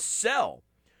them how to sell.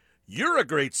 You're a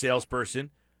great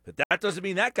salesperson, but that doesn't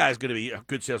mean that guy's going to be a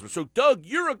good salesman. So, Doug,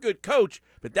 you're a good coach,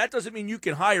 but that doesn't mean you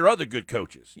can hire other good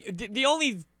coaches. The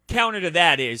only counter to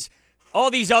that is all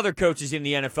these other coaches in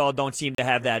the NFL don't seem to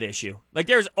have that issue. Like,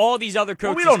 there's all these other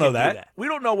coaches. Well, we don't know that. We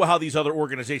don't know how these other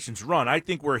organizations run. I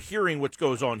think we're hearing what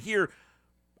goes on here.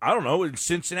 I don't know, in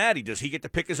Cincinnati, does he get to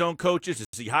pick his own coaches?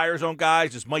 Does he hire his own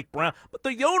guys? Does Mike Brown? But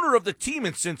the owner of the team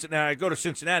in Cincinnati, I go to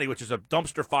Cincinnati, which is a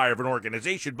dumpster fire of an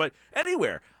organization, but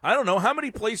anywhere. I don't know, how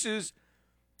many places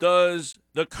does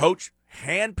the coach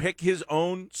handpick his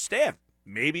own staff?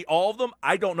 Maybe all of them?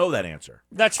 I don't know that answer.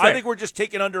 That's fair. I think we're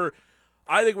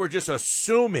just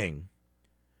assuming.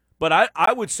 But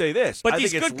I would say this. But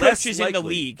these good coaches in the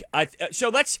league.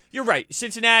 You're right.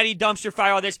 Cincinnati, dumpster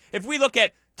fire, all this. If we look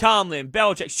at Tomlin,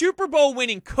 Belichick, Super Bowl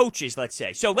winning coaches, let's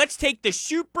say. So let's take the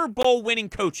Super Bowl winning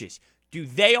coaches. Do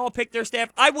they all pick their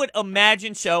staff? I would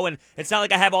imagine so, and it's not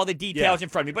like I have all the details in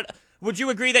front of me. But would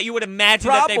you agree that you would imagine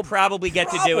that they probably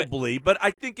get to do it? Probably, but I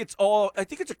think it's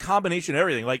a combination of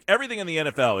everything. Like everything in the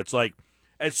NFL, it's like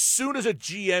as soon as a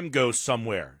GM goes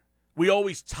somewhere, we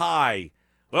always tie.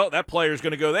 Well, that player's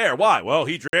going to go there. Why? Well,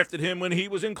 he drafted him when he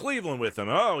was in Cleveland with them.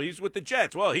 Oh, he's with the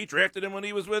Jets. Well, he drafted him when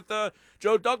he was with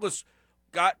Joe Douglas.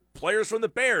 Got players from the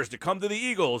Bears to come to the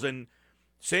Eagles, and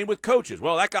same with coaches.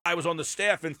 Well, that guy was on the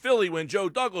staff in Philly when Joe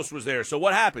Douglas was there. So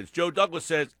what happens? Joe Douglas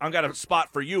says, I've got a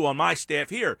spot for you on my staff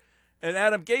here. And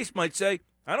Adam Gase might say,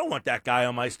 I don't want that guy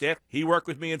on my staff. He worked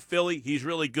with me in Philly. He's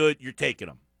really good. You're taking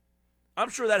him. I'm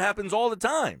sure that happens all the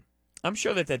time. I'm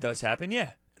sure that does happen,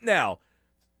 yeah. Now,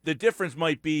 the difference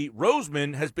might be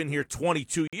Roseman has been here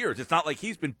 22 years. It's not like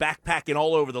he's been backpacking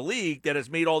all over the league that has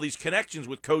made all these connections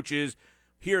with coaches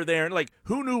here, there, and like,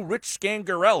 who knew Rich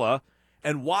Scangarella,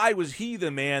 and why was he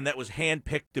the man that was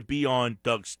handpicked to be on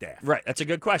Doug's staff? Right, that's a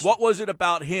good question. What was it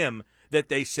about him that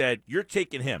they said, you're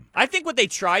taking him? I think what they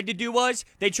tried to do was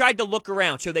they tried to look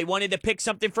around. So they wanted to pick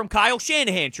something from Kyle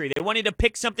Shanahan tree. They wanted to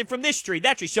pick something from this tree,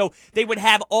 that tree. So they would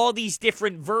have all these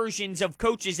different versions of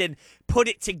coaches and put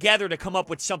it together to come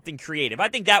up with something creative. I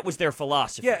think that was their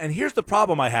philosophy. Yeah, and here's the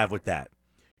problem I have with that.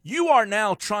 You are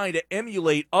now trying to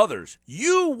emulate others.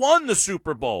 You won the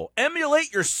Super Bowl.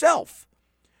 Emulate yourself.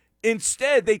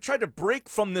 Instead, they tried to break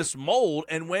from this mold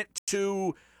and went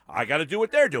to, I got to do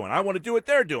what they're doing. I want to do what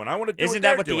they're doing. I want to do Isn't what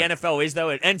they're that what doing. the NFL is, though?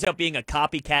 It ends up being a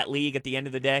copycat league at the end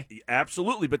of the day?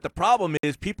 Absolutely, but the problem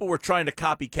is people were trying to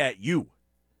copycat you.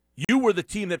 You were the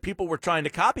team that people were trying to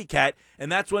copycat,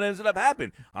 and that's what ended up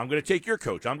happening. I'm going to take your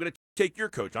coach. I'm going to take your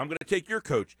coach. I'm going to take your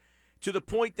coach. To the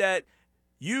point that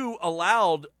you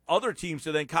allowed other teams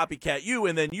to then copycat you,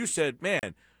 and then you said,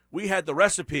 man, we had the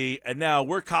recipe, and now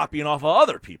we're copying off of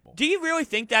other people. Do you really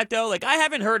think that, though? Like, I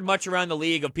haven't heard much around the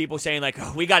league of people saying, like,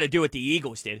 oh, we got to do what the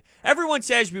Eagles did. Everyone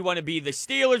says we want to be the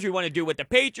Steelers, we want to do what the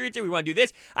Patriots did, we want to do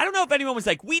this. I don't know if anyone was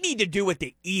like, we need to do what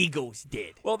the Eagles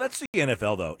did. Well, that's the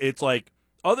NFL, though. It's like,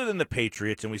 other than the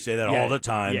Patriots, and we say that all the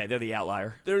time. Yeah, they're the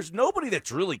outlier. There's nobody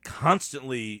that's really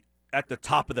constantly at the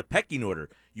top of the pecking order.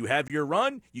 You have your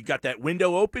run. You got that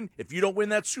window open. If you don't win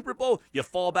that Super Bowl, you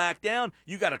fall back down.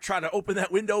 You got to try to open that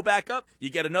window back up. You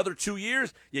get another 2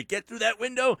 years. You get through that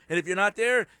window, and if you're not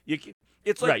there,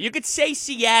 it's like right. You could say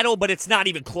Seattle, but it's not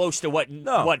even close to what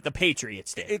the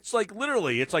Patriots did. It's like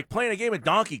literally, it's like playing a game of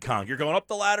Donkey Kong. You're going up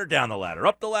the ladder, down the ladder,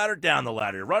 up the ladder, down the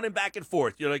ladder. You're running back and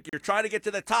forth. You're trying to get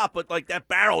to the top, but like that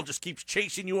barrel just keeps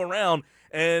chasing you around.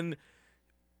 And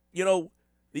the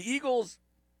Eagles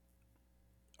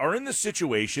are in this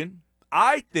situation.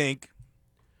 I think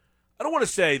I don't want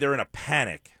to say they're in a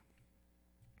panic.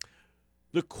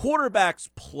 The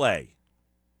quarterback's play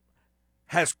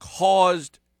has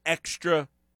caused extra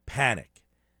panic.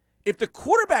 If the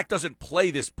quarterback doesn't play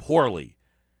this poorly,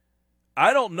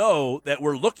 I don't know that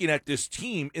we're looking at this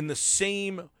team in the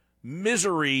same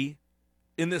misery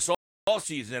in this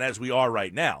offseason as we are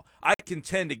right now. I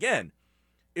contend again,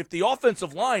 if the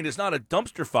offensive line is not a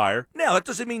dumpster fire, now that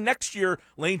doesn't mean next year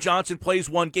Lane Johnson plays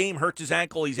one game, hurts his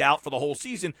ankle, he's out for the whole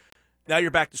season. Now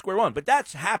you're back to square one. But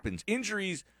that happens.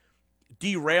 Injuries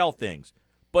derail things.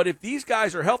 But if these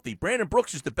guys are healthy, Brandon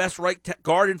Brooks is the best right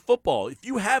guard in football. If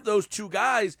you have those two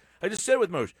guys, I just said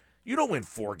with Moshe, you don't win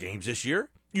 4 games this year.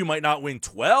 You might not win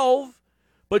 12,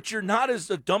 but you're not as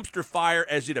a dumpster fire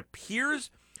as it appears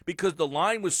because the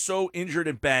line was so injured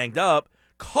and banged up,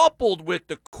 coupled with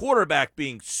the quarterback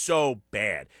being so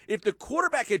bad. If the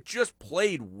quarterback had just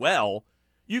played well,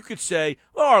 you could say,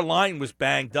 well, our line was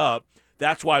banged up.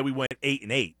 That's why we went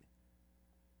 8-8.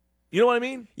 You know what I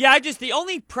mean? Yeah, the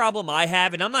only problem I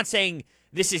have, and I'm not saying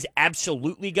this is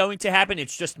absolutely going to happen,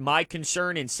 it's just my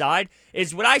concern inside,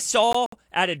 is what I saw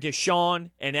out of Deshaun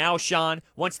and Alshon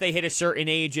once they hit a certain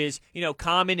age is,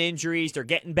 common injuries, they're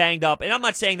getting banged up. And I'm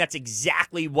not saying that's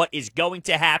exactly what is going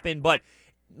to happen, but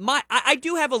I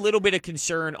do have a little bit of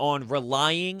concern on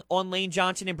relying on Lane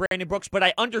Johnson and Brandon Brooks, but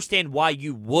I understand why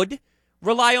you would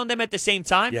rely on them at the same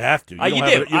time. You have to.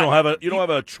 You don't have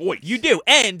a choice. You do.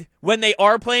 And when they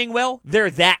are playing well, they're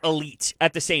that elite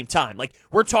at the same time. Like,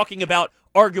 we're talking about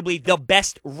arguably the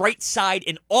best right side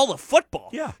in all of football.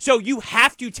 Yeah. So you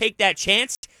have to take that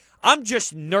chance. I'm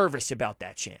just nervous about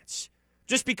that chance.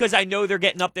 Just because I know they're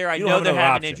getting up there. I know they're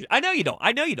having injuries. I know you don't.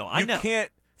 I know. You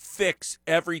can't fix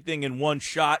everything in one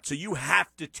shot, so you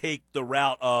have to take the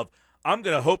route of, I'm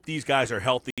going to hope these guys are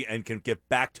healthy and can get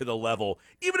back to the level.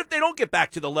 Even if they don't get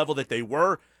back to the level that they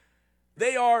were,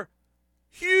 they are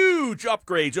huge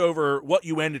upgrades over what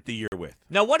you ended the year with.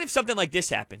 Now, what if something like this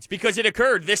happens? Because it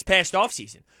occurred this past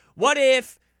offseason. What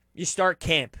if you start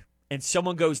camp and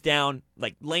someone goes down,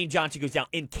 like Lane Johnson goes down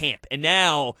in camp, and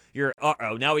now you're,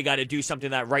 now we got to do something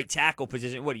in that right tackle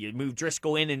position. What do you move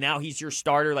Driscoll in, and now he's your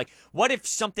starter? Like, what if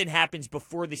something happens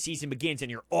before the season begins, and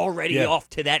you're already off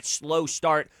to that slow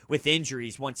start with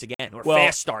injuries once again, or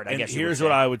fast start, I guess. Here's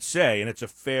what I would say, and it's a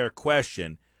fair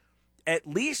question. At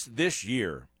least this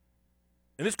year,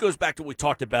 and this goes back to what we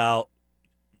talked about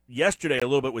yesterday a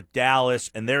little bit with Dallas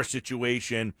and their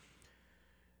situation.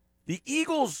 The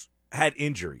Eagles had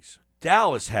injuries.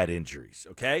 Dallas had injuries,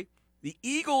 okay? The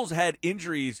Eagles had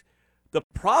injuries. The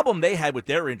problem they had with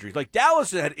their injuries, like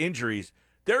Dallas had injuries,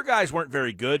 their guys weren't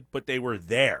very good, but they were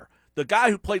there. The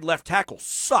guy who played left tackle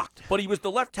sucked, but he was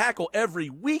the left tackle every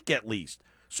week at least.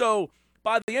 So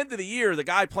by the end of the year, the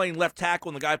guy playing left tackle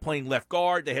and the guy playing left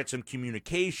guard, they had some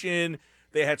communication,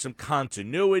 they had some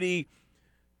continuity.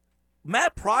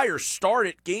 Matt Pryor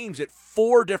started games at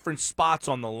 4 different spots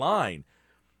on the line.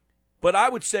 But I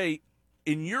would say,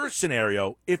 in your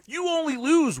scenario, if you only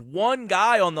lose one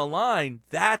guy on the line,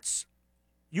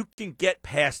 you can get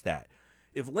past that.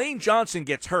 If Lane Johnson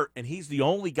gets hurt and he's the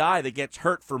only guy that gets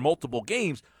hurt for multiple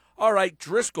games, all right,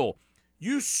 Driscoll,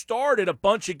 you started a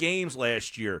bunch of games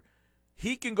last year.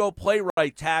 He can go play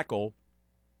right tackle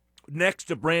next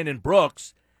to Brandon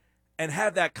Brooks and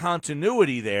have that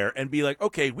continuity there and be like,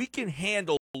 okay, we can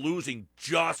handle losing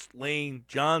just Lane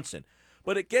Johnson.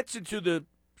 But it gets into the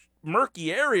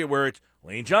murky area where it's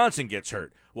Lane Johnson gets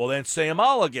hurt. Well, then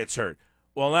Sayamala gets hurt.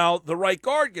 Well, now the right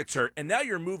guard gets hurt. And now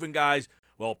you're moving guys.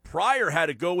 Well, Pryor had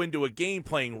to go into a game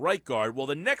playing right guard. Well,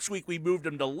 the next week we moved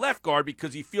him to left guard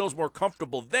because he feels more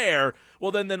comfortable there.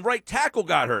 Well, then right tackle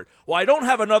got hurt. Well, I don't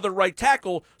have another right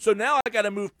tackle, so now I got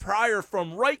to move Pryor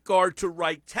from right guard to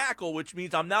right tackle, which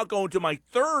means I'm now going to my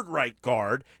third right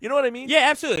guard. You know what I mean? Yeah,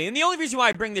 absolutely. And the only reason why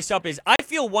I bring this up is I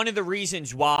feel one of the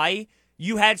reasons why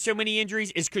you had so many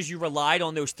injuries is because you relied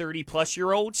on those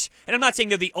 30-plus-year-olds. And I'm not saying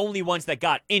they're the only ones that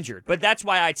got injured, but that's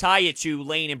why I tie it to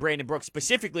Lane and Brandon Brooks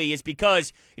specifically is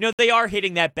because, they are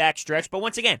hitting that back stretch. But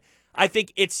once again, I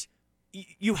think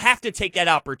you have to take that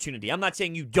opportunity. I'm not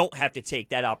saying you don't have to take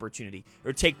that opportunity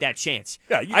or take that chance.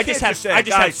 Yeah, you can't just say,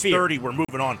 guys, 30, we're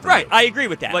moving on from Right, you. I agree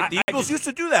with that. Like the Eagles used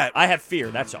to do that. I have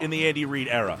fear, that's all. In the Andy Reid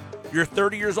era. You're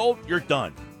 30 years old, you're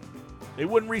done. They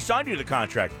wouldn't re-sign you to the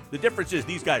contract. The difference is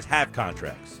these guys have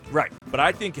contracts. Right. But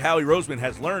I think Howie Roseman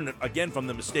has learned, again, from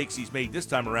the mistakes he's made this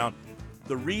time around,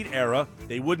 the Reid era,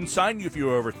 they wouldn't sign you if you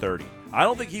were over 30. I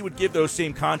don't think he would give those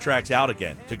same contracts out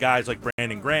again to guys like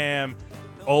Brandon Graham,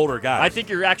 older guys. I think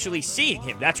you're actually seeing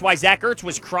him. That's why Zach Ertz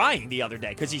was crying the other day,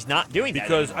 because he's not doing that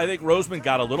Because anymore. I think Roseman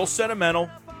got a little sentimental,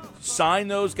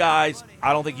 signed those guys.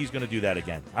 I don't think he's going to do that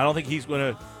again. I don't think he's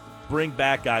going to bring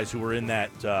back guys who were in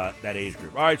that age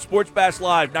group. All right, Sports Bash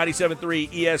Live, 97.3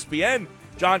 ESPN.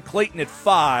 John Clayton at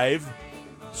 5.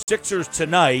 Sixers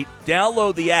tonight.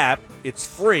 Download the app. It's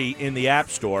free in the App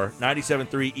Store,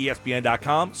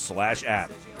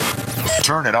 973ESPN.com/app.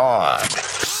 Turn it on.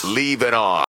 Leave it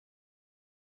on.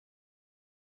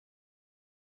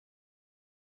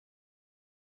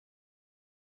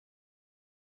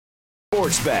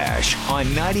 Sports Bash on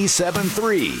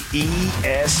 97.3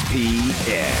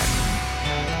 ESPN.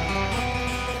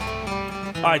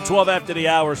 All right, 12 after the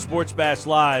hour, Sports Bash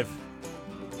Live.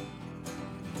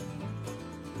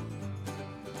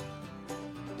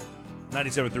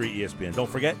 .3 ESPN. Don't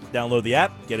forget, download the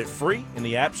app. Get it free in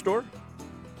the App Store.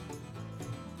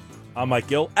 I'm Mike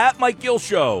Gill, at Mike Gill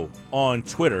Show on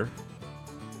Twitter.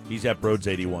 He's at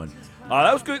Brodes81.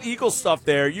 That was good Eagles stuff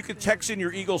there. You can text in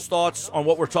your Eagles thoughts on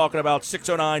what we're talking about,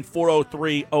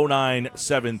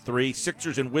 609-403-0973.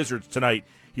 Sixers and Wizards tonight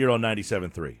here on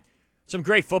 97.3. Some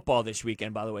great football this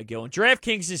weekend, by the way, Gil. And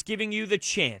DraftKings is giving you the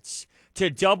chance to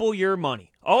double your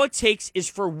money. All it takes is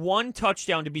for one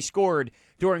touchdown to be scored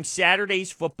during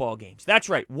Saturday's football games. That's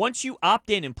right. Once you opt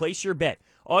in and place your bet,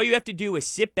 all you have to do is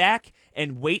sit back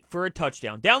and wait for a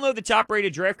touchdown. Download the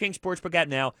top-rated DraftKings Sportsbook app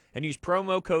now and use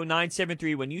promo code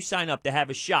 973 when you sign up to have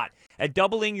a shot at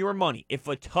doubling your money if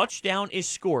a touchdown is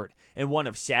scored in one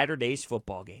of Saturday's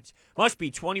football games. Must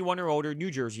be 21 or older,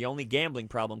 New Jersey. Only gambling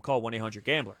problem. Call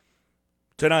 1-800-GAMBLER.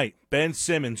 Tonight, Ben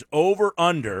Simmons,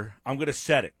 over-under. I'm going to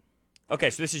set it. Okay,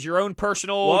 so this is your own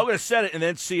personal... Well, I'm going to set it and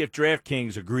then see if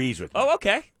DraftKings agrees with me. Oh,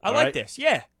 okay. I like this.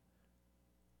 Yeah.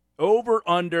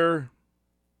 Over-under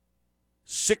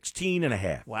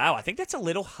 16.5. Wow, I think that's a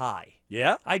little high.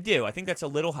 Yeah? I do. I think that's a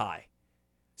little high.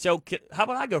 So how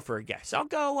about I go for a guess? I'll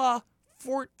go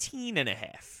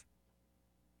 14.5.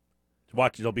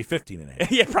 Watch, it'll be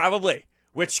 15.5. Yeah, probably.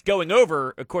 Which going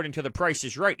over, according to the Price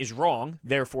is Right, is wrong.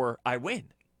 Therefore, I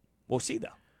win. We'll see, though.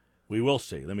 We will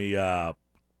see. Let me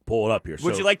pull it up here.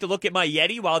 Would you like to look at my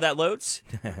Yeti while that loads?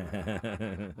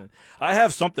 I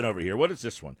have something over here. What is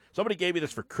this one? Somebody gave me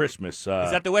this for Christmas. Is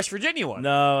that the West Virginia one?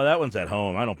 No, that one's at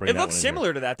home. I don't bring it that one in. It looks similar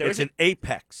here. to that, though. It's an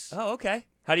Apex. Oh, okay.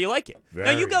 How do you like it? Very.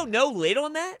 Now, you go no lid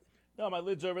on that? No, my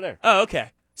lid's over there. Oh,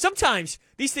 okay. Sometimes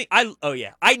these things, I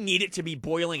need it to be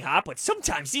boiling hot, but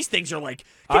sometimes these things are like,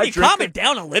 can you calm it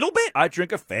down a little bit? I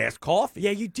drink a fast coffee.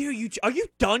 Yeah, you do. Are you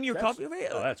done your coffee?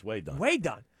 Oh, that's way done. Way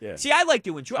done. Yeah. See, I like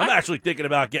to enjoy. I'm actually thinking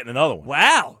about getting another one.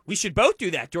 Wow. We should both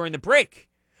do that during the break.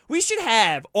 We should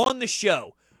have on the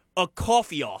show a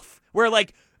coffee off where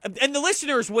and the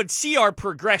listeners would see our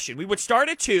progression. We would start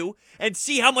at 2 and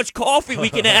see how much coffee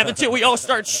we can have until we all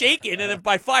start shaking. And then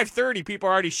by 5:30, people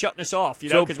are already shutting us off,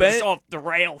 because we're just off the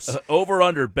rails. Over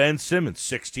under Ben Simmons,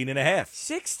 16.5.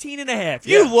 16.5.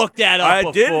 You looked that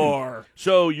up before. Didn't.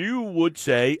 So you would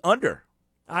say under.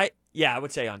 I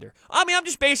would say under. I mean, I'm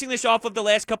just basing this off of the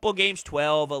last couple of games,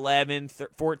 12, 11,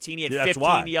 14. He had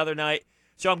 15 the other night.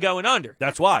 So I'm going under.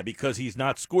 That's why, because he's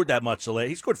not scored that much.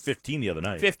 He scored 15 the other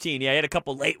night. 15, yeah. He had a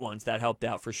couple late ones that helped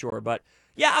out for sure. But,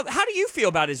 yeah, how do you feel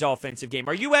about his offensive game?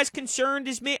 Are you as concerned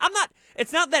as me?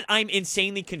 It's not that I'm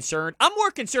insanely concerned. I'm more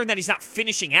concerned that he's not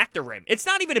finishing at the rim. It's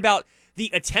not even about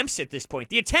the attempts at this point.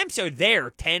 The attempts are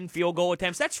there, 10 field goal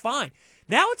attempts. That's fine.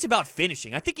 Now it's about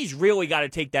finishing. I think he's really got to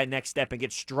take that next step and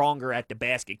get stronger at the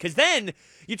basket. Because then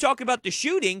you talk about the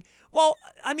shooting. Well,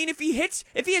 I mean, if he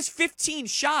has 15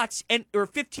 shots or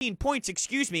 15 points,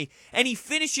 and he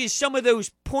finishes some of those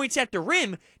points at the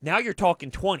rim, now you're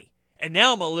talking 20. And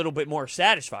now I'm a little bit more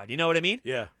satisfied. You know what I mean?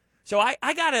 Yeah. So I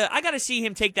gotta see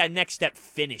him take that next step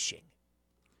finishing.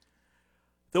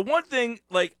 The one thing,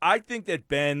 I think that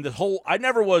Ben, I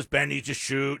never was Ben needs to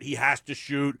shoot, he has to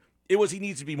shoot. It was he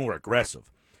needs to be more aggressive.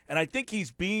 And I think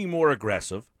he's being more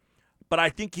aggressive, but I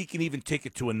think he can even take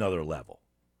it to another level.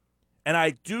 And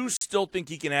I do still think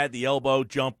he can add the elbow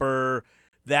jumper,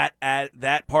 that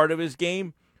part of his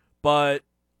game. But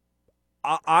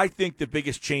I think the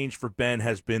biggest change for Ben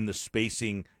has been the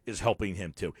spacing is helping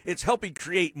him too. It's helping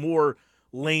create more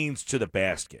lanes to the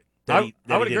basket that he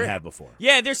didn't have before.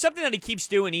 Yeah, there's something that he keeps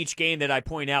doing each game that I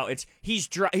point out. It's he's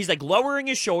lowering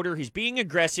his shoulder, he's being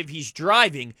aggressive, he's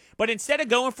driving, but instead of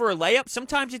going for a layup,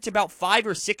 sometimes it's about 5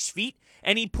 or 6 feet.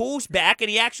 And he pulls back,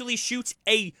 and he actually shoots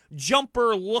a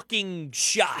jumper-looking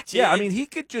shot. Yeah, he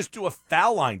could just do a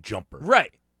foul line jumper.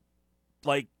 Right.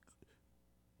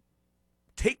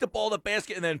 Take the ball to the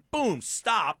basket, and then, boom,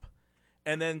 stop,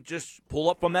 and then just pull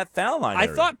up from that foul line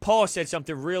area. I thought Paul said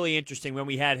something really interesting when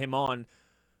we had him on.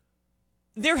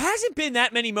 There hasn't been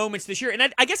that many moments this year,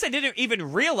 and I guess I didn't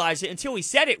even realize it until he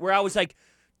said it, where I was like,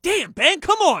 damn, Ben,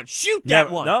 come on, shoot that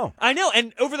Yeah, one. no. I know,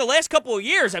 and over the last couple of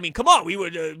years, I mean, come on, we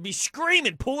would be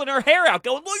screaming, pulling our hair out,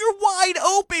 going, look, you're wide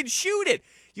open, shoot it.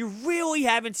 You really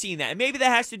haven't seen that. And maybe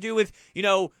that has to do with,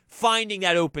 finding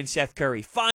that open Seth Curry,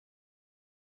 finding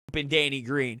open Danny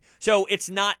Green. So it's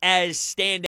not as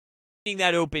stand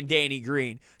that open Danny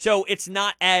Green. So it's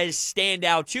not as stand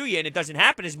out to you, and it doesn't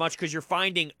happen as much because you're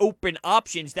finding open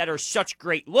options that are such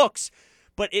great looks.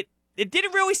 But it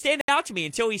didn't really stand out to me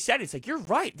until he said it. It's like, you're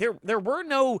right. There were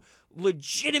no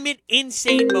legitimate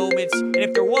insane moments, and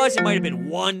if there was, it might have been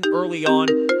one early on.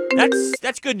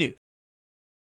 That's good news.